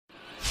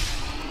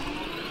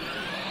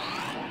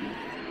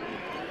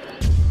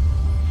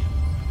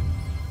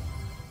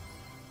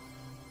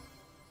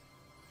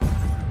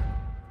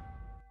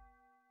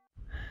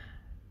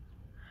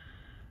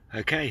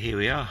Okay, here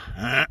we are.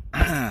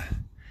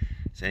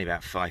 It's only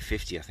about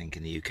 5:50 I think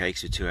in the UK,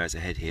 so 2 hours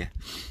ahead here.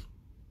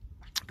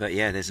 But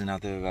yeah, there's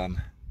another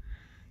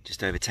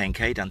just over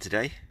 10k done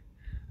today.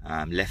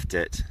 Left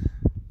at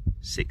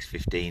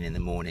 6:15 in the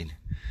morning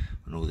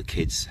when all the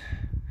kids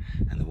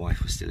and the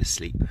wife were still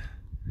asleep,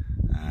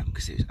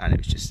 because it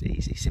was just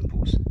easy,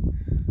 simples.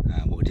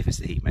 What a difference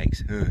the heat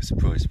makes.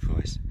 Surprise,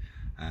 surprise.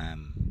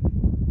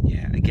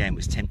 Yeah, again,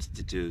 was tempted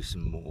to do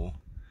some more,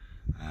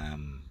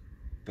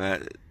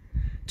 but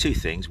two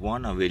things.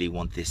 One, I really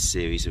want this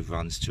series of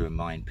runs to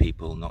remind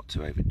people not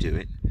to overdo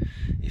it.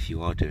 If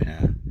you are doing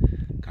a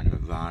kind of a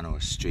run or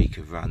a streak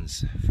of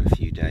runs for a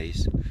few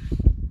days.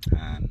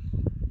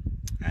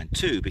 And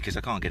two, because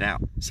I can't get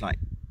out. It's like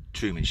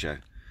Truman Show.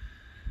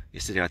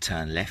 Yesterday I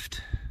turned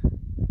left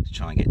to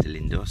try and get to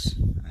Lindos,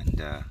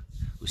 and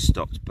was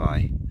stopped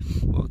by,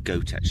 well, a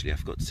goat actually, I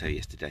forgot to tell you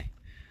yesterday.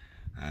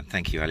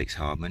 Thank you, Alex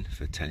Hardman,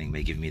 for giving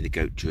me the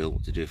goat drill,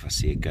 what to do if I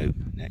see a goat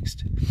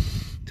next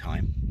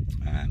time.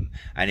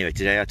 Anyway,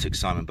 today I took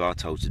Simon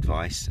Barthold's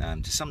advice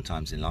to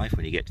sometimes in life,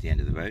 when you get to the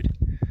end of the road,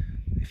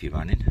 if you're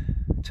running,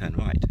 turn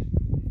right.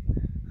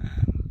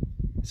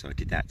 So I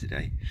did that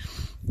today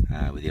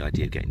with the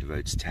idea of getting to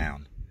Rhodes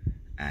Town,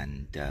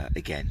 and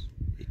again,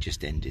 it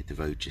just ended. The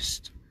road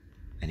just,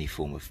 any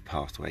form of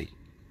pathway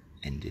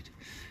ended.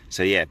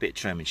 So yeah, a bit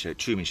Truman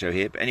Show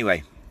here. But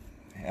anyway,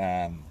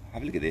 have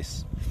a look at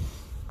this.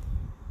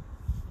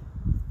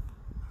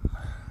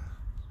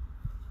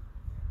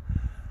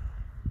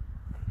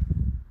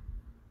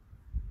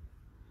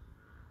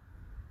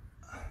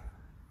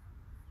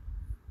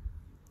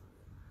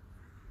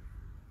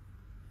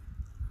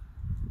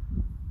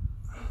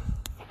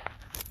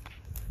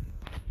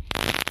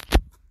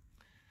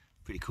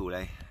 Pretty cool,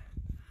 eh?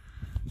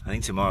 I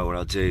think tomorrow what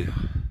I'll do,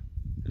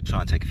 I'll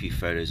try and take a few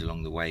photos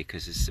along the way,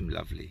 because there's some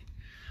lovely,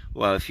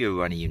 well, if you're a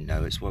runner, you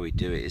know it's why we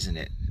do it, isn't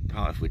it?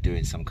 Part of we're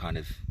doing some kind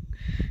of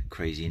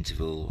crazy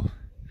interval,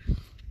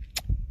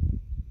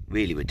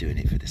 really we're doing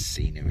it for the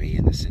scenery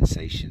and the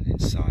sensation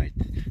inside,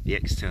 the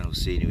external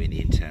scenery and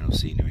the internal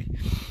scenery.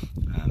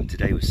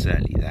 Today was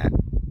certainly that,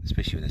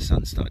 especially when the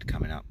sun started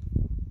coming up.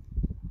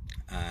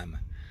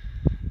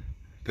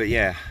 But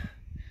yeah,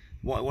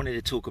 what I wanted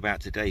to talk about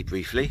today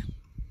briefly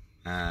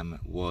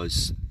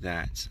was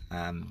that,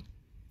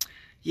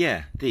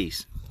 yeah,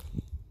 these.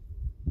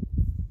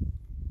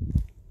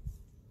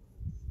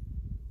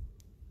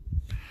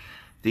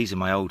 These are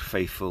my old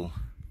faithful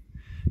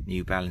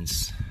New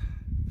Balance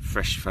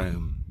Fresh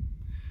Foam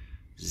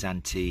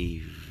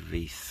Zanti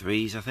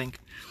V3s, I think.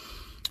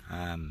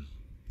 And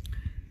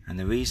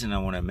the reason I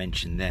want to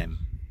mention them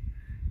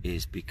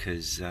is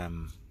because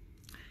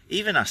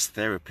even us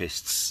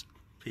therapists,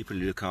 people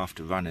who look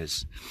after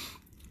runners,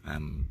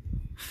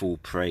 fall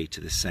prey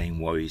to the same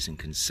worries and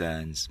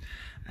concerns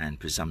and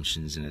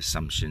presumptions and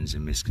assumptions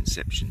and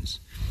misconceptions,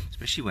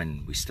 especially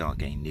when we start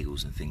getting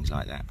niggles and things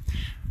like that.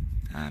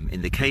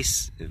 In the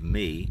case of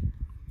me,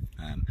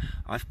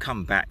 I've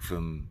come back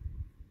from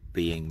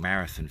being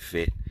marathon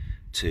fit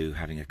to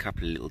having a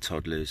couple of little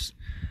toddlers,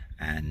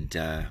 and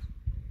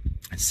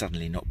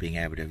suddenly not being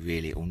able to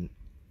really,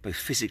 both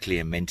physically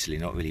and mentally,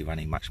 not really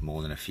running much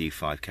more than a few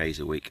 5Ks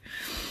a week.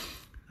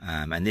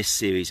 And this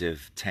series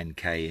of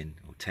 10k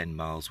or 10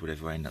 miles,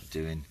 whatever I end up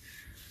doing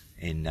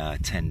in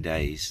 10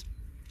 days,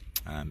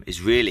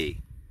 is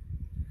really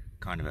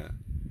kind of a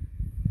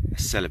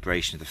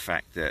celebration of the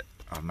fact that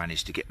I've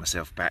managed to get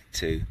myself back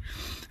to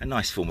a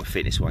nice form of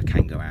fitness where I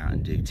can go out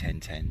and do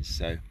 10:10s.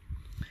 So,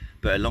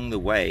 but along the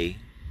way,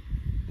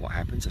 what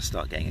happens? I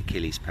start getting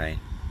Achilles pain,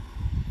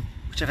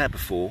 which I've had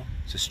before.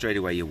 So straight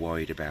away you're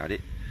worried about it,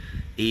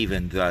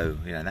 even though,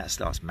 you know, that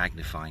starts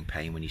magnifying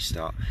pain when you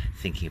start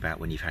thinking about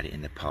when you've had it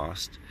in the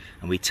past.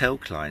 And we tell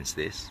clients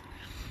this,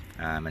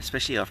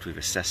 especially after we've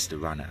assessed the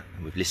runner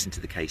and we've listened to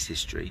the case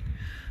history.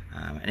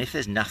 And if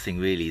there's nothing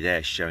really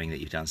there showing that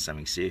you've done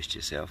something serious to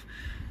yourself,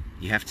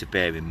 you have to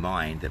bear in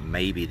mind that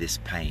maybe this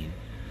pain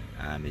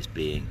is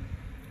being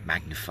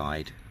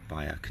magnified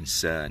by a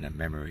concern, a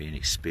memory, an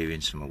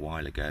experience from a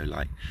while ago,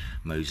 like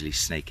Mosley's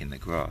snake in the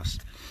grass.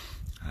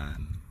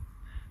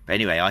 But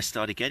anyway, I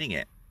started getting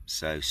it.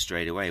 So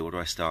straight away, what do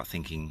I start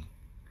thinking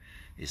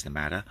is the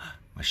matter?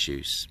 My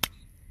shoes.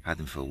 I've had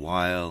them for a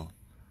while.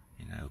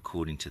 You know,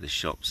 according to the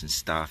shops and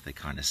staff, they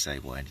kind of say,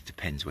 well, it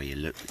depends where you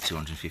look,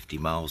 250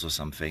 miles or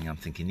something. I'm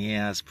thinking,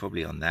 yeah, it's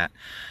probably on that.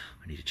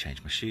 I need to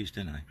change my shoes,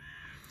 don't I?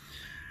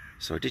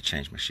 So I did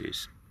change my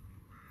shoes.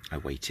 I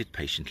waited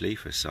patiently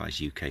for a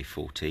size UK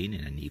 14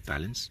 in a New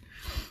Balance,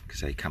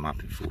 because they come up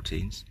in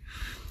 14s.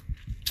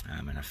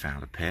 And I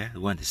found a pair. They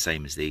weren't the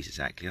same as these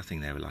exactly. I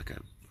think they were like a,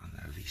 I don't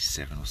know,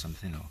 V7 or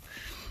something.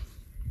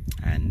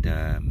 And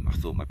I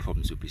thought my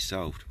problems would be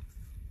solved.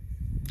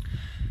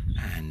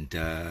 And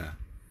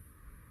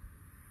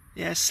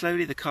yeah,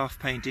 slowly the calf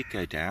pain did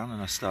go down,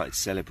 and I started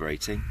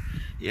celebrating.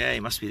 Yeah,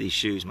 it must be these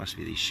shoes, must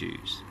be these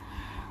shoes.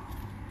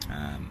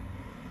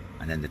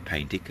 And then the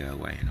pain did go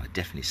away, and I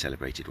definitely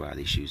celebrated, wow,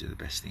 these shoes are the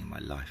best thing in my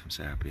life. I'm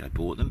so happy I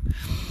bought them.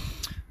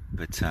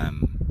 But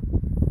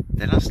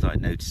then I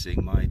started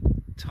noticing my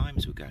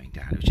times were going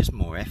down. It was just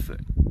more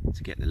effort.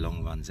 to get the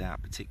long runs out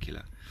in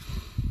particular.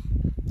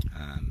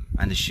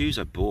 And the shoes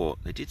I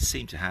bought, they did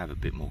seem to have a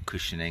bit more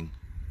cushioning.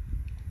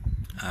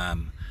 I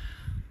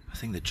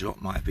think the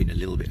drop might have been a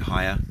little bit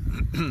higher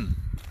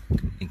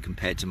in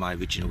compared to my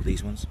original,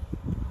 these ones.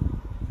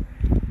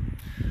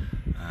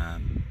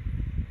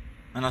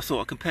 And I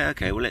thought, I compare,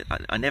 okay, well,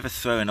 I never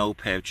throw an old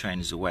pair of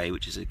trainers away,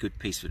 which is a good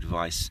piece of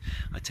advice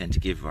I tend to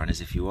give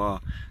runners. If you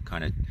are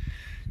kind of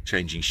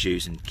changing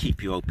shoes, and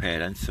keep your old pair,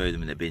 don't throw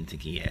them in the bin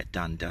thinking, yeah,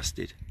 done,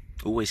 dusted.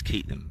 Always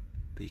keep them,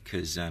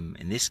 because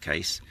in this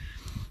case,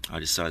 I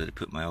decided to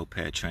put my old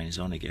pair of trainers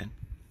on again,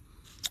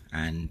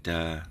 and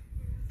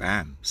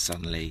bam,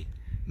 suddenly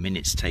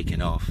minutes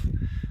taken off,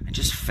 and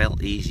just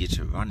felt easier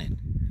to run in.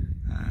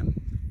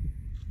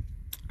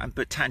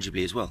 But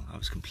tangibly as well, I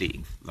was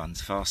completing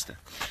runs faster.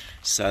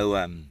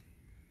 So,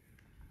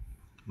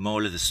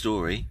 moral of the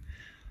story,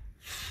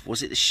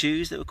 was it the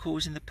shoes that were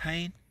causing the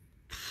pain?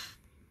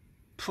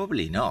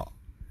 Probably not.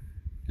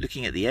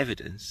 Looking at the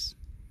evidence,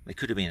 they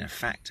could have been a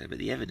factor, but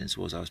the evidence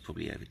was I was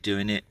probably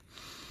overdoing it.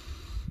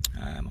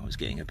 I was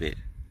getting a bit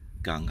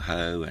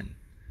gung-ho, and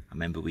I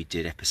remember we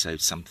did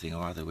episode something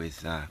or other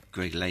with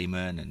Greg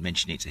Lehman and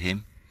mentioning it to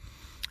him.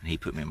 And he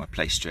put me in my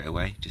place straight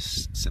away,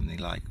 just something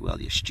like,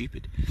 well, you're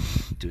stupid,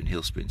 doing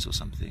hill sprints or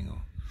something.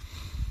 Or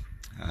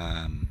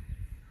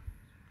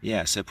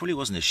yeah, so it probably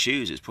wasn't the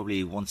shoes. It was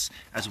probably, once,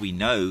 as we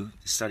know,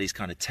 the studies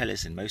kind of tell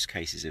us in most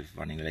cases of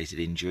running related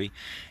injury,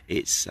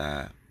 it's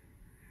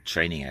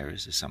training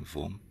errors of some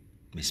form,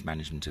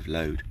 mismanagement of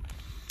load.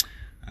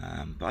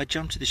 But I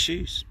jumped to the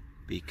shoes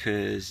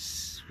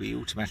because we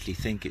automatically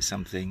think it's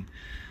something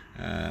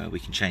we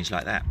can change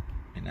like that,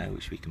 you know,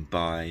 which we can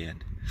buy.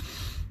 And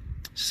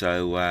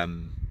so,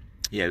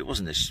 yeah, it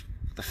wasn't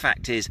the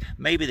fact is,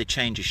 maybe the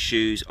change of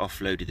shoes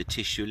offloaded the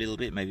tissue a little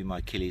bit. Maybe my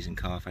Achilles and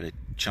calf had a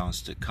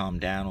chance to calm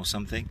down or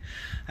something.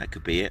 That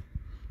could be it.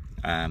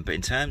 But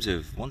in terms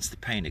of once the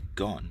pain had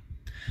gone,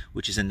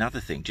 which is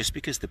another thing, just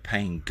because the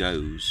pain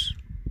goes,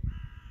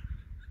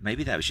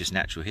 maybe that was just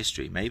natural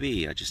history.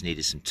 Maybe I just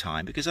needed some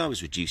time because I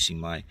was reducing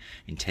my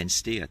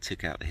intensity. I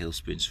took out the hill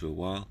sprints for a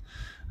while,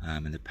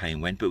 and the pain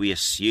went. But we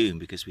assume,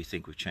 because we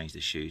think we've changed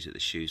the shoes, that the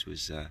shoes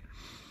was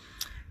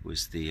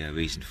the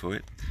reason for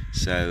it.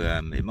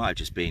 So it might have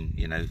just been,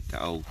 you know,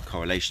 that old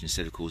correlation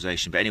instead of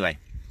causation. But anyway,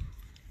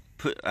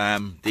 put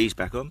these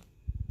back on,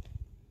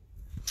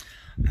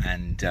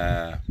 and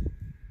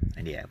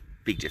yeah,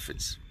 big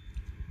difference.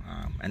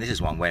 And this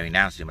is what I'm wearing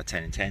now to do my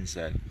 10 and 10.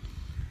 So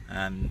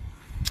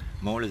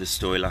moral of the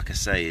story, like I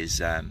say, is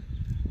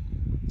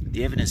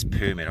the evidence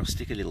pyramid. I'll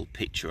stick a little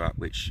picture up,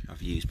 which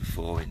I've used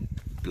before in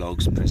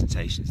blogs and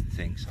presentations and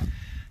things.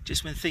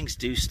 Just when things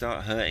do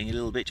start hurting a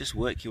little bit, just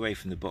work your way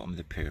from the bottom of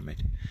the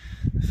pyramid.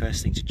 The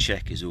first thing to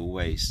check is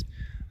always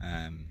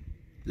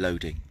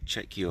loading.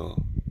 Check your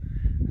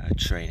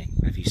training.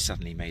 Have you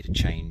suddenly made a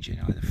change in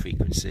either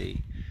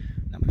frequency,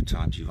 number of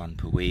times you run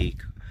per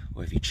week,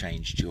 or have you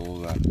changed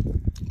your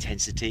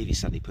intensity? Have you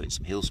suddenly put in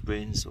some hill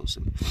sprints or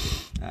some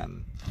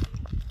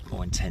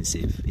more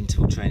intensive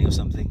interval training or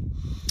something?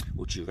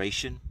 Or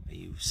duration? Are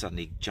you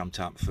suddenly jumped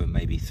up from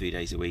maybe 3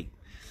 days a week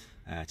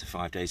to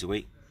 5 days a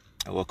week?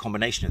 Or a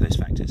combination of those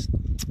factors.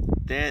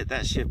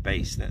 That's your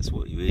base. That's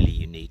what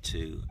you need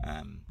to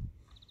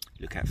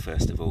look at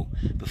first of all,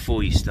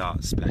 before you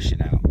start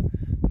splashing out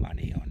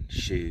money on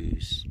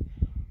shoes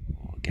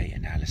or gait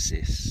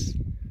analysis,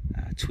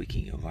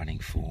 tweaking your running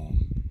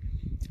form,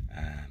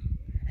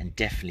 and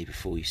definitely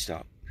before you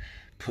start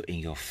putting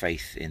your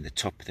faith in the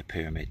top of the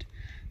pyramid.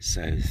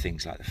 So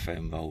things like the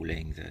foam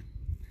rolling, the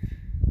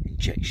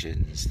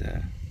injections,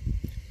 the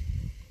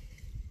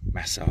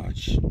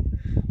massage,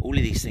 all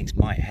of these things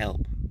might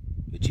help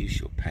reduce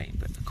your pain,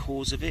 but the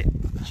cause of it,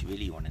 which you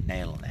really want to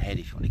nail on the head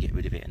if you want to get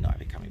rid of it and not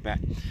have it coming back,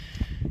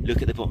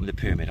 look at the bottom of the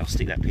pyramid. I'll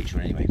stick that picture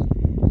on anyway.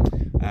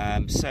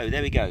 So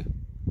there we go.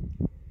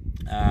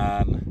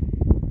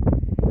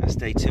 That's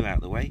day 2 out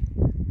of the way.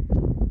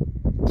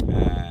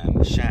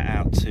 Shout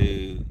out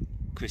to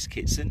Chris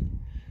Kitson,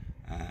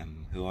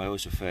 who I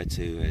always refer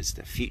to as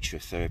the future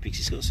of therapy because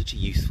he's got such a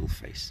youthful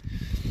face.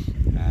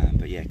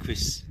 But yeah,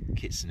 Chris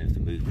Kitson of the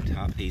Movement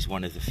Hub, he's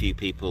one of the few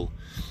people,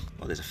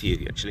 well, there's a few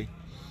of you actually,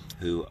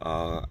 who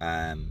are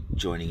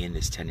joining in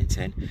this 10 in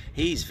 10.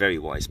 He's a very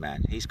wise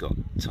man. He's got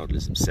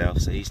toddlers himself,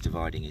 so he's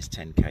dividing his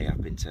 10k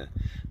up into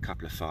a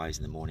couple of 5s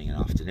in the morning and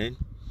afternoon,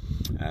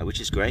 which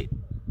is great.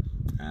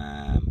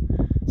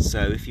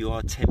 So if you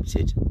are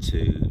tempted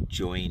to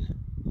join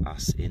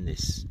us in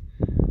this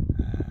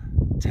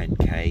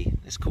 10k,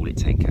 let's call it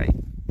 10k.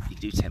 You can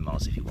do 10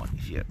 miles if you want,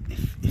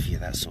 if you're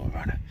that sort of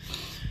runner.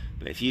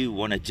 But if you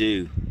want to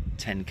do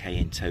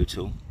 10k in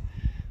total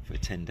for a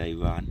 10-day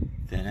run,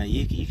 then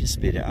you can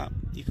split it up.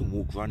 You can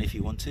walk run if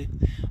you want to.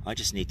 I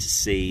just need to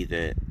see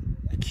that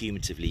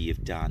accumulatively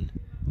you've done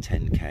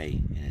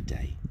 10k in a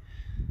day.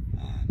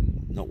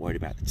 Not worried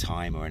about the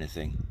time or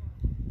anything.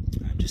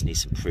 I just need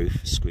some proof,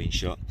 a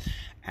screenshot.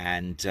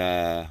 And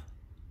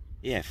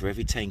yeah, for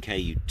every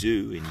 10k you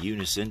do in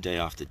unison day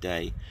after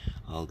day,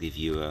 I'll give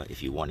you,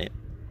 if you want it,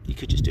 you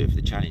could just do it for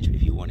the challenge, but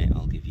if you want it,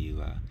 I'll give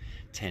you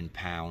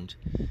 £10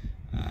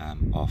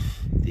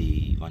 off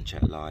the Run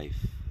Chat Live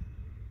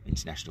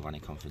International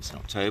Running Conference in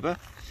October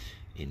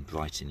in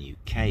Brighton,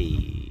 UK,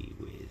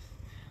 with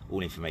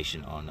all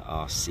information on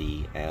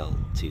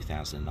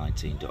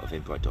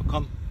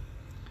rcl2019.eventbrite.com.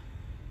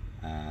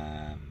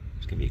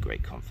 It's going to be a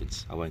great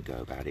conference. I won't go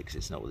about it because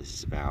it's not what this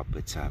is about,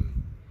 but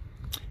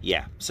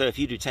yeah, so if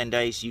you do 10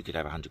 days, you could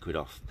have £100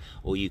 off,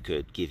 or you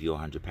could give your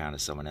 £100 to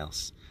someone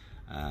else.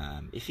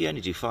 If you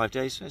only do 5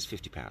 days, that's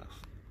 £50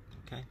 off.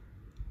 Okay,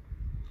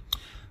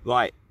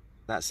 right,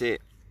 that's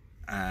it.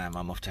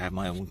 I'm off to have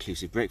my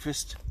all-inclusive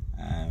breakfast,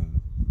 and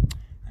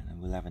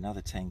we'll have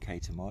another 10k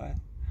tomorrow.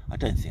 I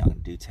don't think I'm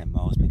going to do 10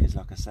 miles because,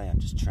 like I say,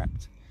 I'm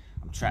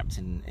trapped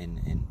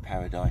in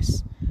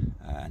paradise,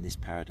 and this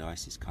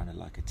paradise is kind of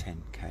like a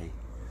 10k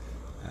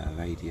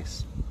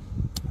radius,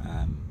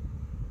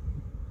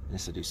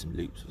 unless I do some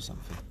loops or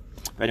something.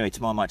 But anyway,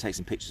 tomorrow I might take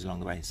some pictures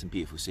along the way, some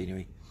beautiful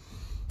scenery,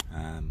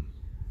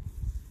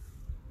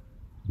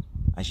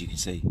 as you can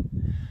see.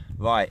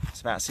 Right,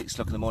 it's about 6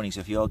 o'clock in the morning, so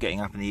if you are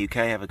getting up in the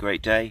UK, have a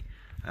great day.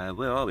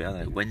 Where are we? I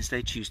don't know,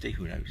 Wednesday, Tuesday,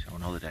 who knows? I'm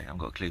on holiday, I haven't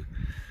got a clue.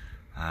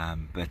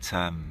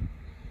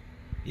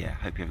 Yeah,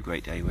 hope you have a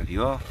great day wherever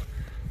you are,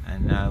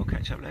 and we'll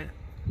catch up later.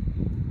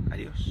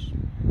 Adios.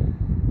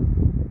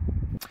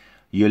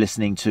 You're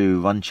listening to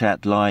Run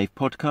Chat Live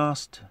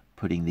podcast,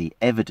 putting the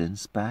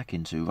evidence back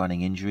into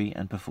running injury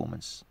and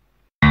performance.